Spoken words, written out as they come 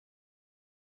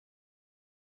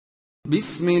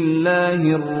بسم الله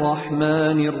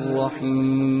الرحمن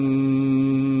الرحيم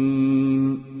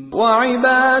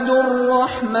وعباد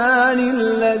الرحمن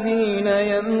الذين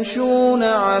يمشون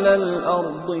على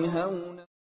الأرض هونا.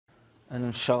 And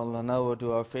inshallah, now we'll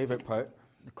do our favorite part,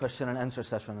 the question and answer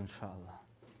session, inshallah.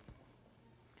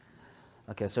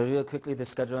 Okay, so real quickly the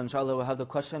schedule, inshallah, we'll have the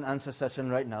question and answer session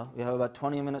right now. We have about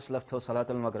 20 minutes left till Salat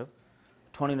al-Maghrib,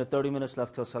 20 to 30 minutes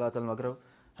left till Salat al-Maghrib.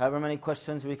 However many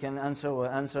questions we can answer, we'll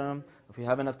answer them. If we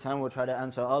have enough time, we'll try to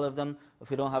answer all of them. If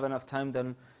we don't have enough time,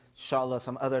 then inshallah,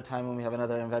 some other time when we have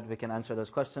another event, we can answer those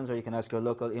questions, or you can ask your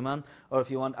local imam, or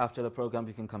if you want, after the program,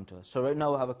 you can come to us. So right now,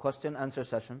 we'll have a question answer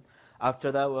session.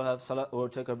 After that, we'll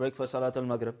take a break for Salat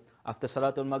al-Maghrib. After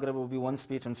Salat al-Maghrib, will be one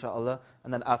speech, inshallah.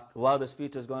 And then while the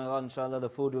speech is going on, inshallah, the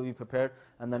food will be prepared,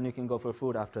 and then you can go for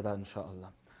food after that,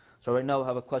 inshallah. So right now, we'll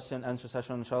have a question answer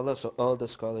session, inshallah. So all the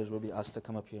scholars will be asked to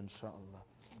come up here, inshallah.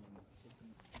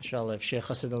 Inshallah, if Sheikh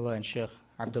Asadullah and Sheikh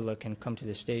Abdullah can come to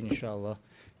the stage, inshallah,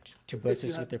 to bless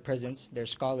us with their presence. They're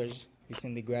scholars,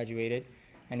 recently graduated,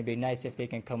 and it'd be nice if they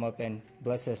can come up and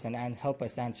bless us and help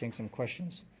us answering some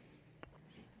questions.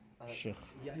 Sheikh.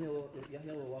 Yahya will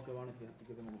walk around if you have to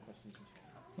give him any questions.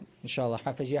 Inshallah,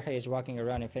 Hafiz Yahya is walking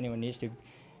around if anyone needs to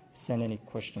send any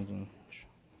questions.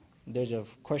 There's a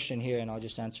question here, and I'll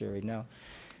just answer it right now.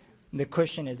 The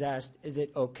question is asked, is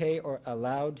it okay or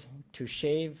allowed to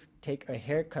shave, take a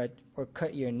haircut, or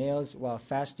cut your nails while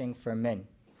fasting for men?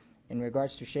 In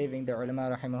regards to shaving, the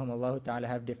ulama rahimahumullah ta'ala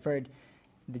have deferred.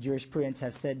 The jurisprudence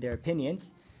have said their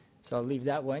opinions, so I'll leave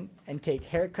that one. And take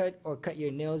haircut or cut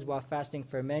your nails while fasting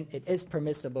for men. It is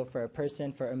permissible for a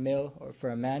person, for a male or for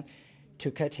a man,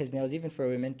 to cut his nails, even for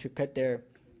women, to cut their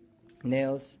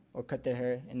nails or cut their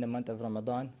hair in the month of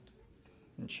Ramadan,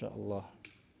 inshallah.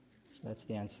 That's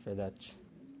the answer for that.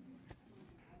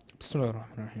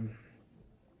 Bismillahirrahmanirrahim.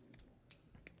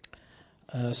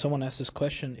 Someone asked this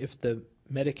question: if the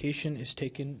medication is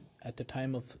taken at the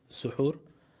time of suhoor,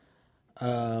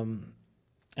 and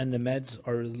the meds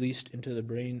are released into the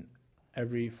brain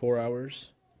every 4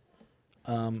 hours,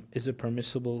 is it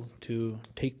permissible to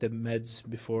take the meds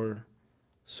before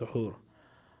suhoor?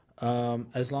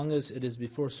 As long as it is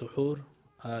before suhoor,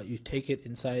 you take it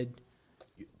inside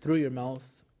through your mouth,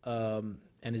 and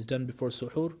is done before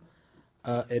suhoor,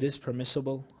 it is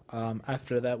permissible.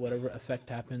 After that, whatever effect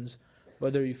happens,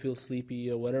 whether you feel sleepy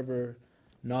or whatever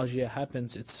nausea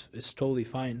happens, it's totally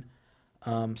fine.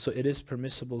 So it is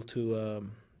permissible to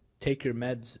take your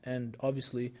meds, and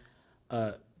obviously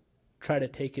try to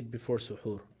take it before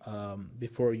suhoor,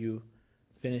 before you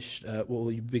finish,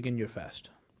 you begin your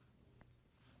fast.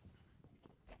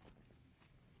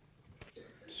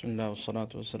 Bismillah wa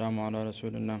salatu wa salamu ala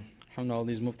rasulillah. Alhamdulillah, all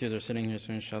these muftis are sitting here,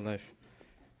 so inshallah, if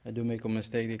I do make a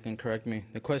mistake, they can correct me.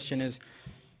 The question is,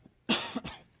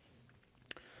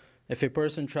 if a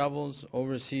person travels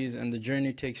overseas and the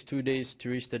journey takes 2 days to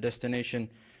reach the destination,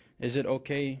 is it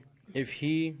okay if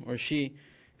he or she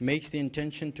makes the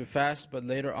intention to fast, but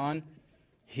later on,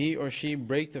 he or she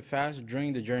break the fast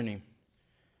during the journey?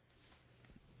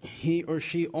 He or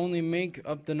she only make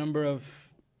up the number of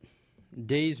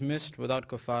days missed without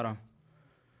kafara.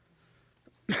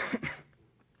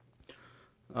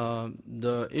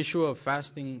 The issue of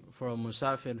fasting for a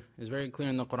musafir is very clear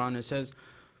in the Quran. It says,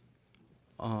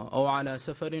 أَوْ عَلَى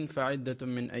سَفَرٍ فَعِدَّةٌ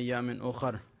مِّنْ أَيَّامٍ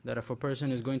أُخَرٍ, that if a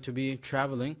person is going to be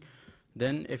traveling,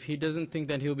 then if he doesn't think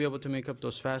that he'll be able to make up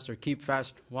those fasts or keep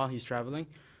fast while he's traveling,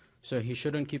 so he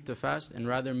shouldn't keep the fast and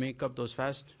rather make up those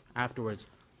fasts afterwards.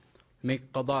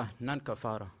 Make qada, not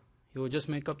kafara. He will just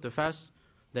make up the fast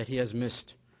that he has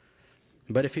missed.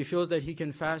 But if he feels that he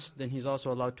can fast, then he's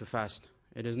also allowed to fast.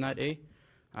 It is not a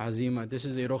azima, this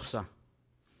is a rukhsa,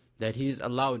 that he is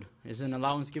allowed. It's an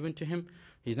allowance given to him.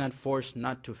 He's not forced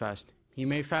not to fast. He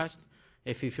may fast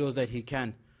if he feels that he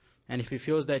can. And if he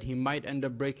feels that he might end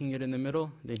up breaking it in the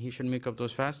middle, then he should make up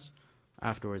those fasts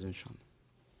afterwards, inshallah.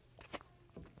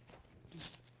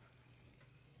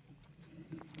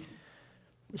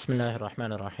 Bismillahir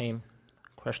Rahmanir Rahim.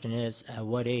 Question is, at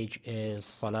what age is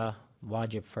salah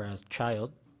wajib for a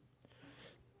child?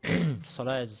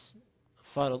 Salah is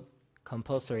fard,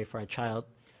 compulsory for a child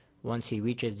once he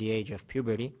reaches the age of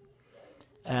puberty.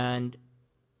 And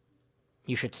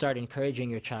you should start encouraging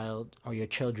your child or your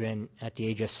children at the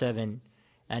age of 7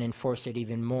 and enforce it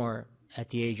even more at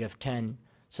the age of 10.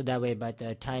 So that way by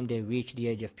the time they reach the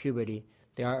age of puberty,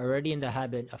 they are already in the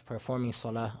habit of performing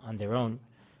salah on their own.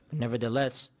 But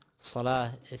nevertheless,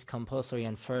 salah is compulsory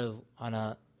and fard on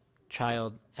a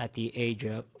child at the age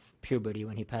of puberty,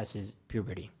 when he passes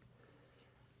puberty.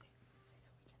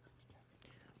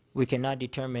 We cannot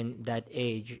determine that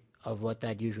age of what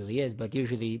that usually is, but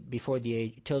usually before the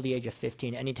age, till the age of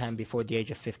 15, anytime before the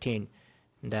age of 15,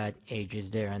 that age is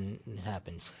there and it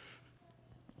happens.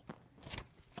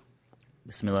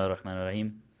 Bismillah ar-Rahman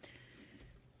ar-Rahim.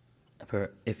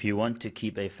 If you want to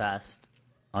keep a fast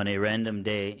on a random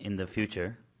day in the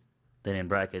future, then in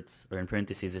brackets or in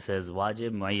parentheses it says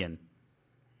wajib mu'ayyan.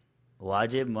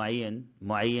 Wajib mu'ayyan.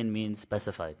 Mu'ayyan means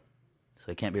specified,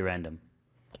 so it can't be random.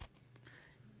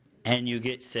 And you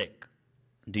get sick,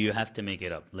 do you have to make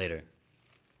it up later?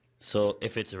 So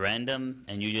if it's random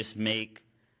and you just make,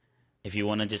 if you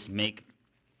want to just make,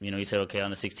 you say, okay,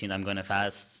 on the 16th I'm going to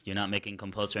fast, you're not making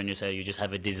compulsory, and you say you just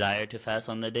have a desire to fast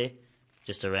on the day,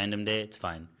 just a random day, it's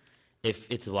fine. If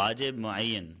it's wajib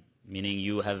mu'ayyan, meaning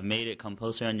you have made it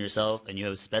compulsory on yourself and you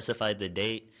have specified the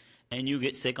date and you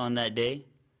get sick on that day,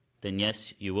 then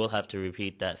yes, you will have to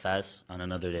repeat that fast on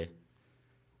another day.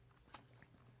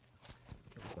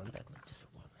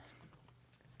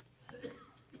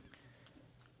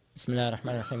 Bismillah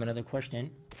ar-Rahman ar-Rahim. Another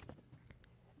question.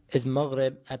 Is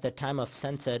Maghrib at the time of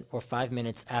sunset or 5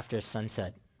 minutes after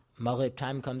sunset? Maghrib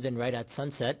time comes in right at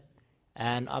sunset,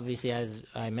 and obviously, as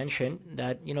I mentioned,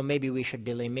 that maybe we should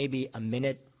delay maybe a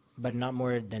minute, but not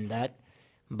more than that.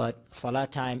 But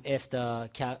Salat time, if the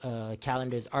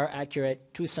calendars are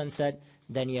accurate to sunset,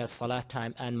 then yes, Salat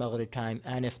time and Maghrib time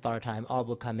and Iftar time all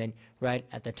will come in right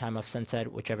at the time of sunset,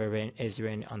 whichever is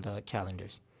written on the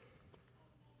calendars.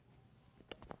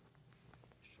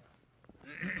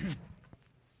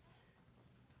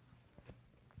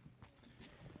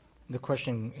 The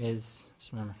question is,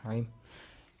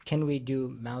 can we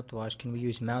do mouthwash? Can we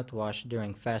use mouthwash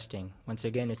during fasting? Once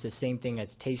again, it's the same thing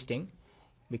as tasting,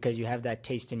 because you have that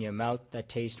taste in your mouth, that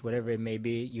taste, whatever it may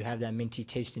be, you have that minty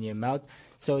taste in your mouth.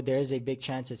 So there is a big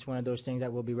chance it's one of those things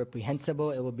that will be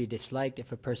reprehensible, it will be disliked.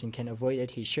 If a person can avoid it,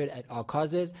 he should at all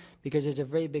causes, because there's a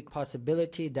very big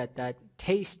possibility that that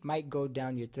taste might go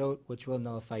down your throat, which will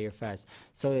nullify your fast.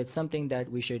 So it's something that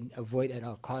we should avoid at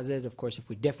all causes. Of course, if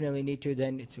we definitely need to,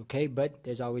 then it's okay, but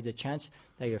there's always a chance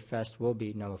that your fast will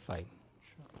be nullified.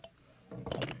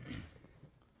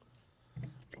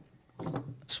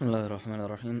 Bismillah ar-Rahman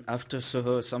ar-Rahim. After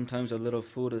suhoor, sometimes a little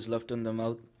food is left in the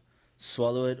mouth.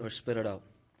 Swallow it or spit it out.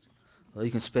 Well,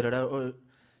 you can spit it out, or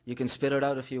you can spit it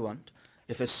out if you want.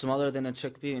 If it's smaller than a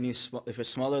chickpea, and if it's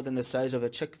smaller than the size of a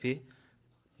chickpea,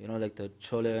 like the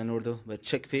chole in Urdu, but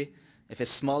chickpea, if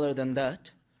it's smaller than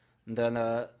that, then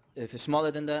if it's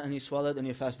smaller than that and you swallow it, then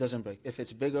your fast doesn't break. If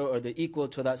it's bigger or the equal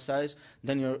to that size,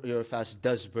 then your fast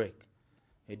does break.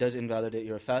 It does invalidate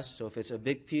your fast. So if it's a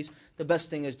big piece, the best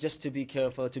thing is just to be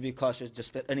careful, to be cautious. Just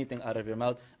spit anything out of your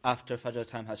mouth after Fajr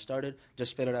time has started.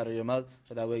 Just spit it out of your mouth,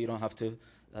 so that way you don't have to,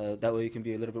 that way you can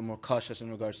be a little bit more cautious in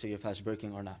regards to your fast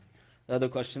breaking or not. The other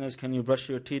question is, can you brush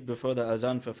your teeth before the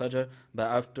azan for Fajr, but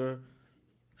after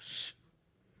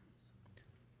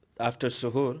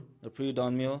suhoor, the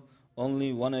pre-dawn meal,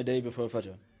 only one a day before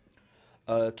Fajr?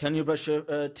 Can you brush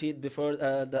your teeth before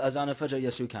the azan of Fajr?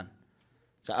 Yes, you can.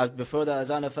 So before the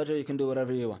azan of Fajr, you can do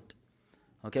whatever you want.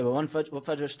 Okay, but when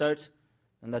Fajr starts,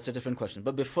 then that's a different question.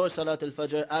 But before Salat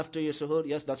al-Fajr, after your suhoor,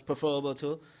 yes, that's preferable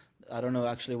too. I don't know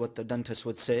actually what the dentist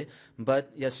would say,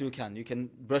 but yes, you can. You can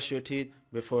brush your teeth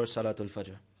before Salat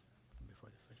al-Fajr.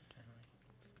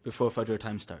 Before Fajr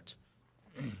time starts.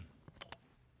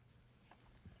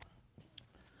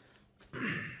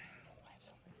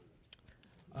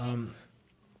 From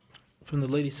the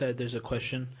lady's side, there's a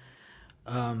question.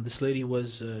 This lady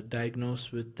was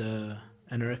diagnosed with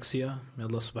anorexia. May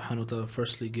Allah subhanahu wa ta'ala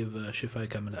firstly give shifa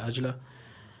kamil ajla.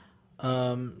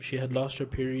 She had lost her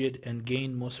period and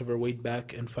gained most of her weight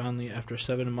back, and finally after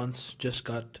 7 months just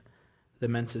got the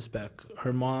menses back.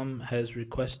 Her mom has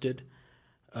requested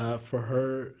for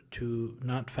her to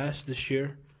not fast this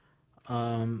year,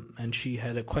 and she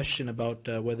had a question about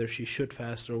whether she should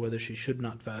fast or whether she should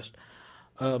not fast.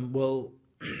 Well,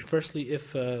 firstly,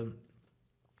 if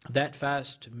that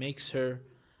fast makes her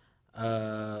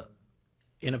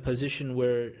in a position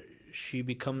where she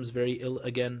becomes very ill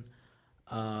again,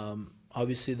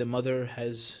 obviously the mother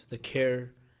has the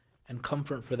care and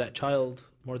comfort for that child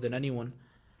more than anyone.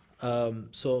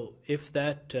 So if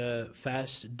that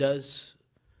fast does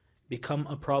become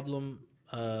a problem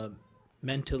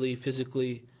mentally,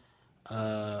 physically,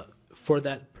 for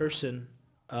that person,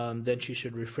 then she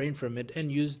should refrain from it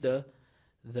and use the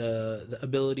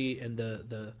ability and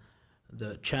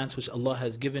the chance which Allah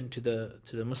has given to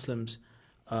the Muslims,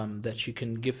 that she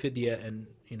can give fidya and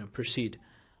proceed.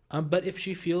 But if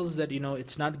she feels that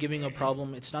it's not giving a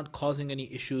problem, it's not causing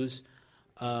any issues,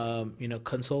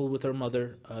 consult with her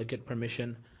mother, get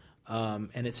permission,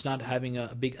 and it's not having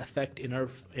a big effect in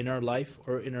her life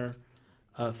or in her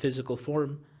physical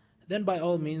form, then by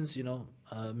all means,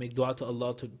 make dua to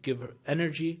Allah to give her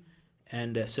energy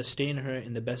and sustain her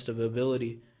in the best of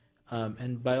ability.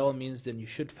 And by all means, then you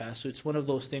should fast. So it's one of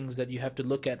those things that you have to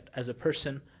look at as a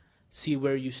person, see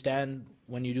where you stand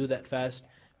when you do that fast.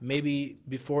 Maybe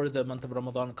before the month of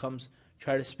Ramadan comes,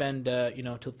 try to spend,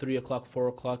 till 3 o'clock, 4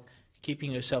 o'clock,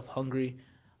 keeping yourself hungry.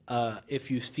 If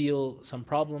you feel some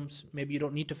problems, maybe you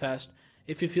don't need to fast.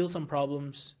 If you feel some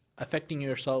problems affecting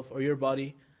yourself or your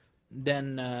body,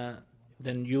 then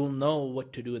you'll know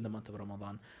what to do in the month of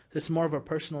Ramadan. It's more of a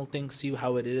personal thing, see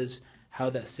how it is, how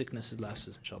that sickness lasts,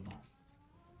 inshallah.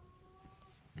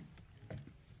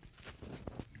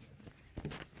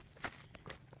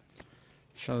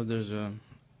 Inshallah, there's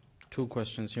two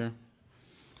questions here.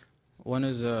 One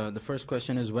is, the first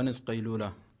question is, when is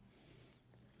qaylula?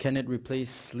 Can it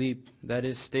replace sleep? That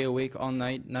is, stay awake all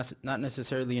night, not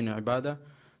necessarily in ibadah,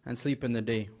 and sleep in the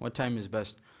day. What time is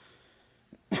best?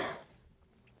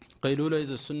 Qaylula is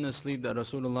a sunnah sleep that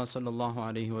Rasulullah sallallahu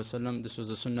alaihi wasallam, this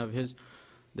was a sunnah of his,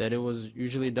 that it was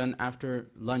usually done after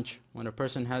lunch. When a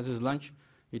person has his lunch,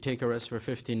 you take a rest for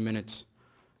 15 minutes.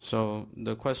 So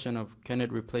the question of can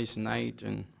it replace night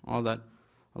and all that,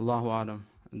 Allahu A'lam.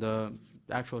 The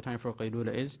actual time for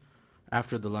qaylula is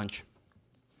after the lunch.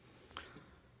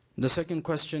 The second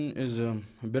question is a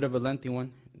bit of a lengthy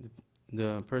one.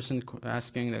 The person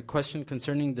asking that question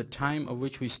concerning the time of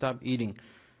which we stop eating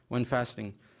when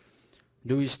fasting.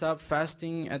 Do we stop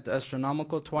fasting at the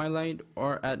astronomical twilight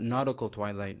or at nautical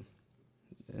twilight?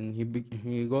 And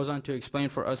he goes on to explain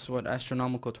for us what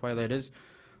astronomical twilight is,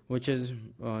 which is,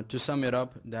 to sum it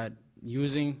up, that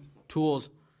using tools,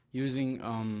 using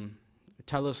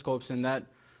telescopes and that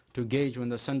to gauge when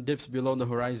the sun dips below the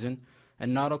horizon.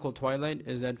 And nautical twilight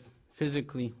is that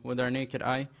physically, with our naked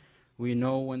eye, we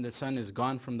know when the sun is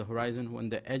gone from the horizon, when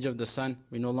the edge of the sun,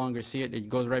 we no longer see it, it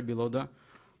goes right below the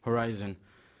horizon.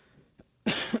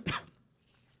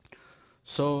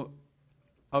 So,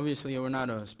 obviously we're not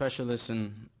a specialist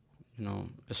in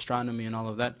astronomy and all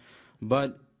of that,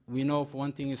 but we know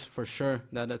one thing is for sure,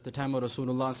 that at the time of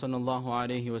Rasulullah sallallahu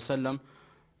alaihi wasallam,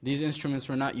 these instruments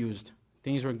were not used.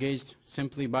 Things were gauged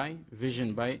simply by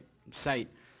vision, by sight.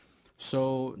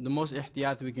 So the most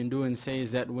ihtiyat we can do and say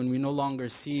is that when we no longer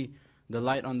see the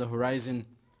light on the horizon,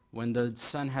 when the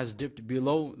sun has dipped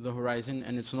below the horizon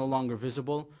and it's no longer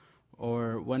visible,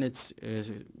 or when it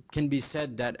can be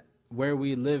said that where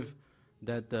we live,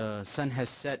 that the sun has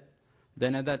set,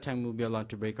 then at that time we'll be allowed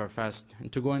to break our fast.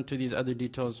 And to go into these other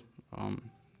details,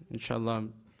 inshallah,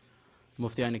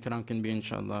 Muftiyan Ikram can be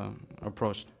inshallah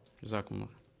approached. Jazakumullah.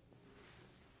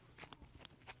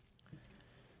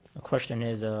 The question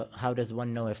is, how does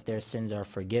one know if their sins are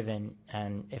forgiven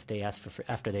and if they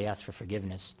after they ask for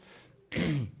forgiveness?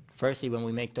 Firstly, when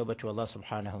we make tawbah to Allah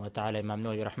subhanahu wa ta'ala, Imam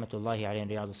Nawawi rahmatullahi alayhi in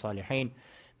Riyadh al-Salihin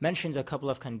mentions a couple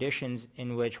of conditions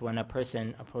in which when a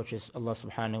person approaches Allah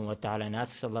subhanahu wa ta'ala and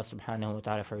asks Allah subhanahu wa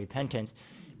ta'ala for repentance,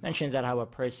 mentions that how a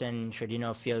person should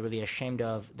feel really ashamed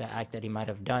of the act that he might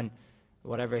have done,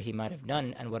 whatever he might have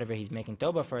done and whatever he's making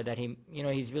tawbah for, that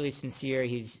he's really sincere,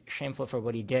 he's shameful for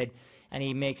what he did, and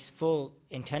he makes full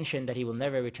intention that he will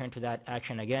never return to that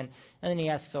action again. And then he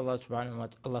asks Allah subhanahu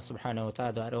wa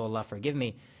ta'ala, oh Allah, forgive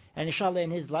me. And inshallah in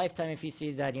his lifetime, if he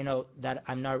sees that, that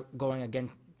I'm not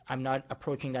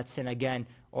approaching that sin again,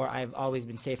 or I've always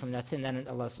been saved from that sin, then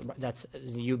that's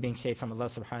you being saved from Allah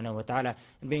subhanahu wa ta'ala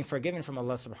and being forgiven from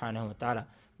Allah subhanahu wa ta'ala.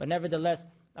 But nevertheless,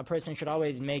 a person should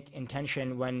always make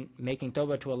intention when making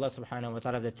tawbah to Allah subhanahu wa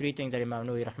ta'ala. The three things that Imam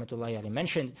Nawawi rahmatullahi alayhi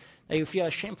mentioned, that you feel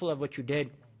shameful of what you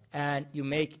did, and you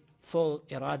make full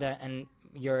irada, and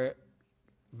you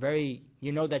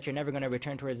know that you're never going to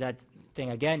return towards that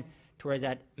thing again, towards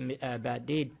that bad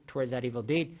deed, towards that evil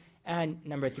deed. And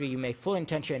number three, you make full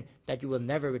intention that you will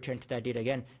never return to that deed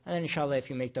again. And then inshallah, if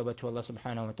you make tawbah to Allah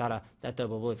subhanahu wa ta'ala, that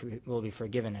tawbah will be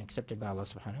forgiven and accepted by Allah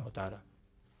subhanahu wa ta'ala.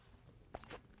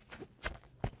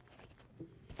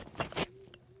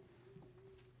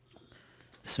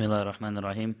 Bismillah ar-Rahman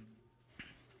ar-Rahim.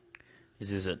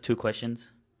 This is two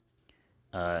questions.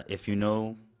 If you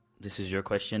know this is your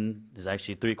question, there's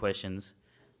actually three questions.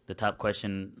 The top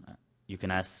question you can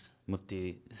ask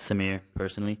Mufti Samir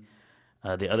personally.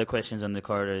 The other questions on the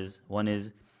card is, one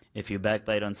is, if you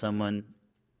backbite on someone,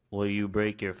 will you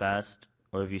break your fast?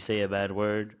 Or if you say a bad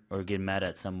word or get mad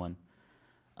at someone?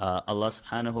 Allah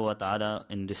subhanahu wa ta'ala,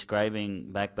 in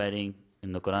describing backbiting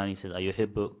in the Quran, He says,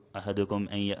 أَيُحِبُّ أَحَدُكُمْ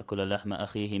أَن يَأْكُلَ لَحْمَ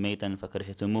أَخِيهِ مَيْتًا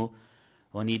فَكَرِهْتُمُوهُ.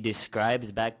 When He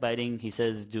describes backbiting, He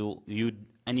says, do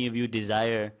any of you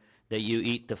desire that you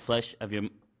eat the flesh of your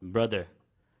brother?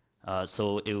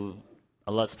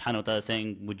 Allah subhanahu wa ta'ala is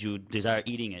saying, would you desire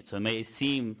eating it? So it may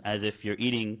seem as if you're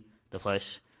eating the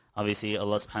flesh Obviously,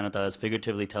 Allah subhanahu wa ta'ala is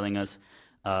figuratively telling us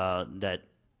that,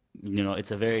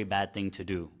 it's a very bad thing to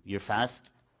do. Your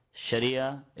fast,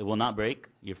 Sharia, it will not break.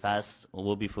 Your fast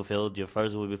will be fulfilled. Your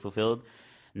farz will be fulfilled.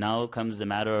 Now comes the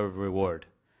matter of reward.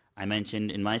 I mentioned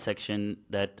in my section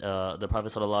that the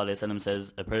Prophet ﷺ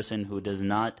says a person who does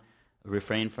not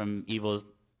refrain from evil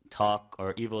talk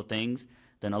or evil things,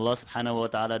 then Allah subhanahu wa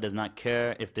ta'ala does not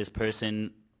care if this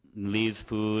person leaves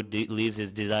food, leaves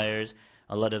his desires.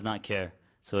 Allah does not care.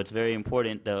 So it's very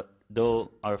important that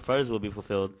though our farz will be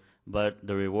fulfilled, but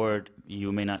the reward,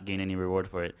 you may not gain any reward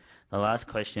for it. The last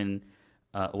question,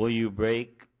 will you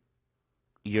break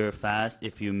your fast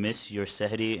if you miss your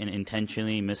sahri and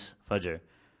intentionally miss fajr?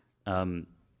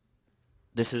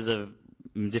 This is a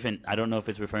different, I don't know if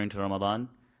it's referring to Ramadan.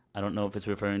 I don't know if it's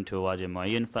referring to a wajib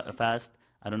mu'ayyan fast.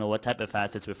 I don't know what type of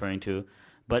fast it's referring to.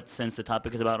 But since the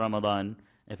topic is about Ramadan,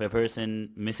 if a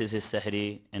person misses his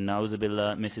sahri and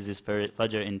na'uzubillah misses his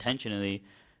fajr intentionally,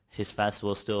 his fast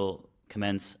will still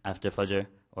commence after fajr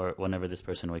or whenever this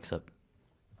person wakes up.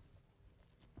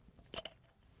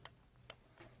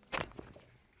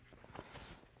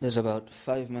 There's about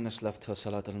 5 minutes left till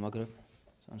Salat al-Maghrib.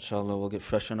 So inshallah we'll get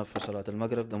fresh enough for Salat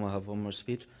al-Maghrib, then we'll have one more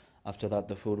speech. After that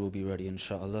the food will be ready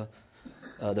inshallah.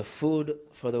 The food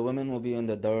for the women will be in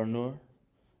the Dar Nur,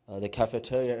 the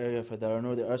cafeteria area for Dar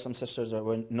Nur. There are some sisters that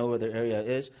know where their area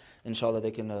is. Inshallah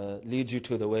they can lead you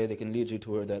to the way, they can lead you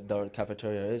to where the Dar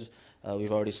cafeteria is.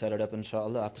 We've already set it up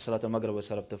inshallah. After Salat al-Maghrib we'll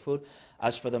set up the food.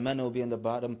 As for the men, it will be in the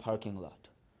bottom parking lot.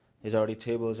 There's already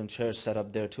tables and chairs set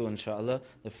up there too, inshallah.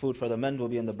 The food for the men will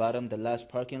be in the bottom, the last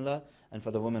parking lot, and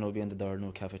for the women will be in the Dar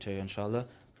Nur cafeteria, inshallah.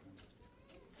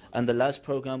 And the last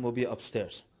program will be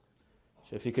upstairs.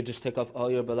 So if you could just take off all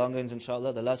your belongings,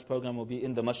 inshallah, the last program will be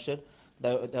in the masjid.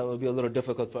 That will be a little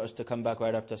difficult for us to come back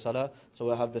right after salah. So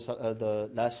we'll have the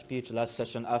last speech, last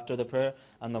session after the prayer,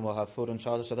 and then we'll have food,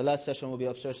 inshallah. So the last session will be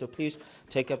upstairs. So please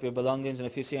take up your belongings, and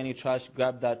if you see any trash,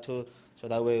 grab that too. So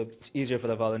that way it's easier for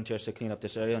the volunteers to clean up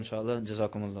this area, inshallah.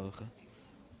 Jazakumullahu khair.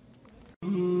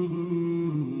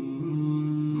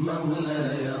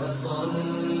 مولاي صل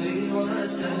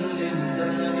وسلم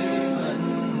دائما